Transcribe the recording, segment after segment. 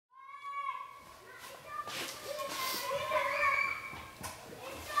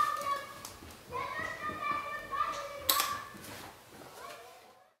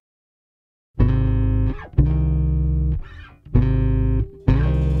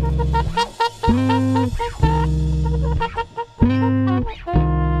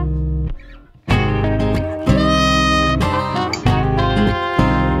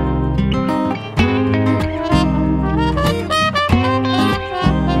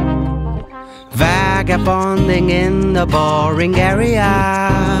Vagabonding in the boring area,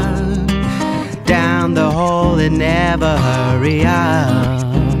 down the hall and never hurry up.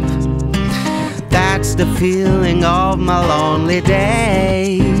 That's the feeling of my lonely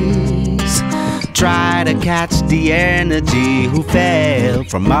days. Try to catch the energy who fell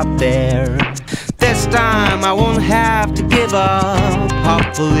from up there. This time I won't have to give up,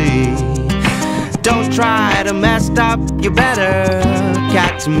 hopefully. Don't try to mess up, you better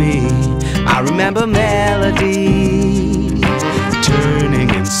catch me. I remember melody, turning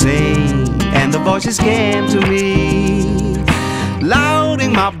insane, and the voices came to me, loud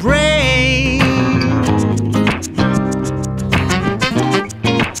in my brain.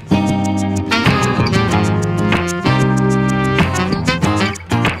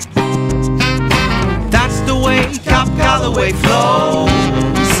 That's the way Calloway flows.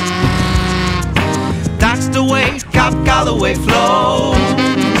 That's the way Calloway flows.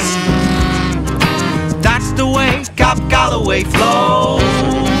 That's the way Calloway flows.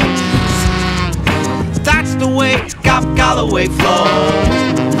 That's the way Calloway flows.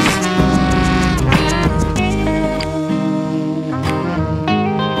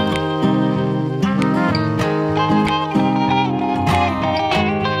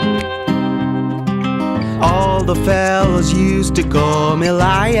 All the fellas used to call me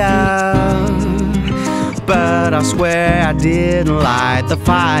liar, but I swear I didn't light the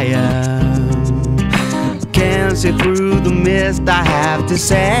fire. Can't see through the mist, I have to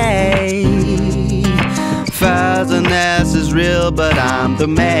say. Fuzziness is real, but I'm the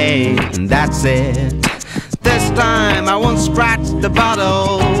main, and that's it. This time I won't scratch the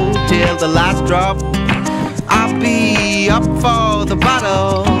bottle till the last drop. I'll be up for the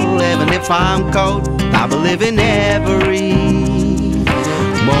bottle, even if I'm cold. I'll be living every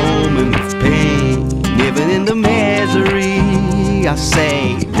moment of pain, living in the misery. I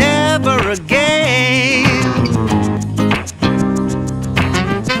say never again.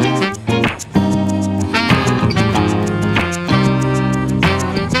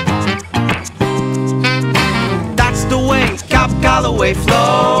 That's the way Calloway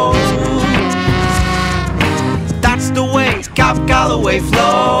flows. That's the way Calloway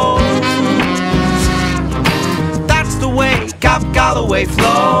flows. That's the way Calloway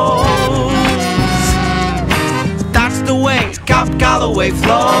flows. That's the way Calloway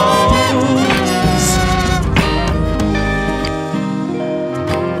flows.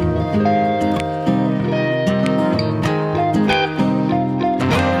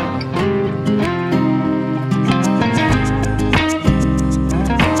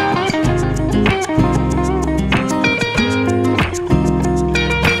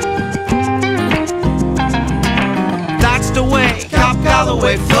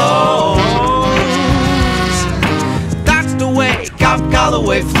 Calloway flows. That's the way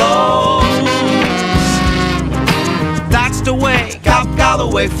Calloway flows. That's the way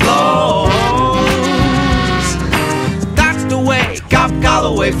Calloway flows. That's the way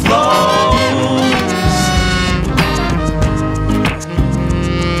Calloway flows.